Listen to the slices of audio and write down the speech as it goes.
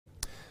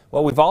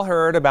Well, we've all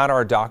heard about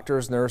our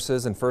doctors,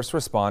 nurses, and first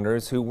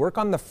responders who work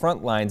on the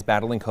front lines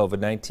battling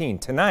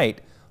COVID-19. Tonight,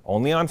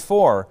 only on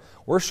 4,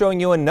 we're showing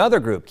you another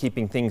group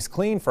keeping things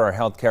clean for our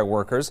healthcare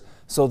workers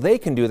so they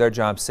can do their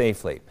job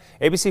safely.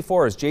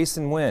 ABC4's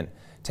Jason Nguyen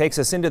takes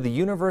us into the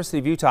University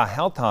of Utah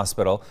Health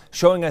Hospital,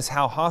 showing us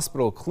how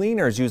hospital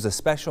cleaners use a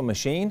special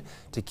machine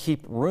to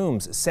keep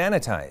rooms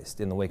sanitized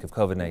in the wake of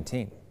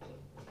COVID-19.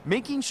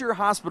 Making sure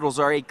hospitals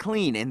are a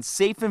clean and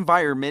safe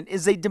environment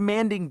is a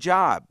demanding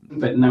job.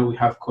 But now we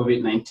have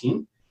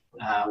COVID-19.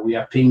 We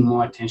are paying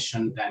more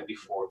attention than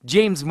before.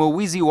 James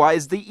Mwiziwa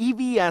is the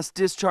EVS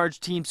discharge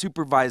team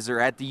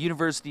supervisor at the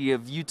University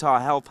of Utah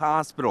Health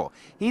Hospital.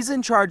 He's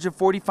in charge of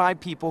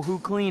 45 people who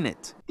clean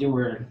it. There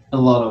were a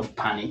lot of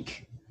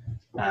panic.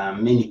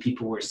 Many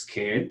people were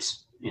scared.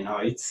 You know,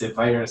 it's a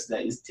virus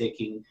that is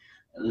taking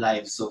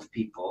lives of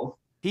people.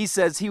 He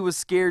says he was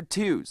scared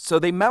too, so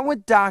they met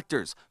with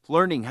doctors,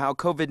 learning how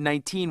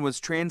COVID-19 was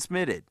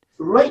transmitted.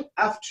 Right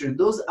after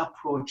those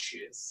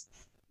approaches,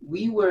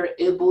 we were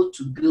able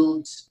to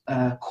build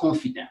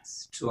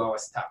confidence to our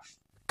staff.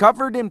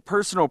 Covered in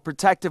personal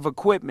protective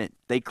equipment,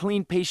 they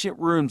clean patient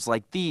rooms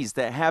like these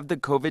that have the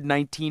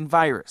COVID-19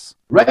 virus.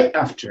 Right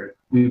after,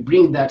 we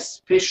bring that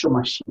special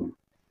machine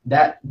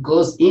that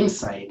goes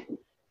inside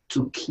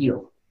to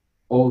kill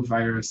all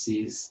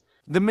viruses.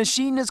 The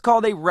machine is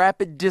called a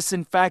rapid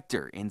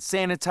disinfector and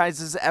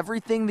sanitizes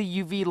everything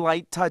the UV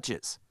light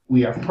touches.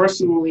 We are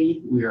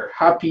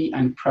happy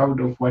and proud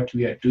of what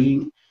we are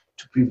doing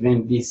to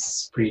prevent this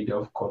spread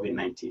of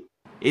COVID-19.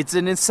 It's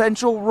an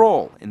essential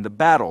role in the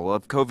battle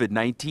of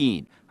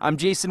COVID-19. I'm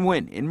Jason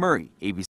Nguyen in Murray, ABC.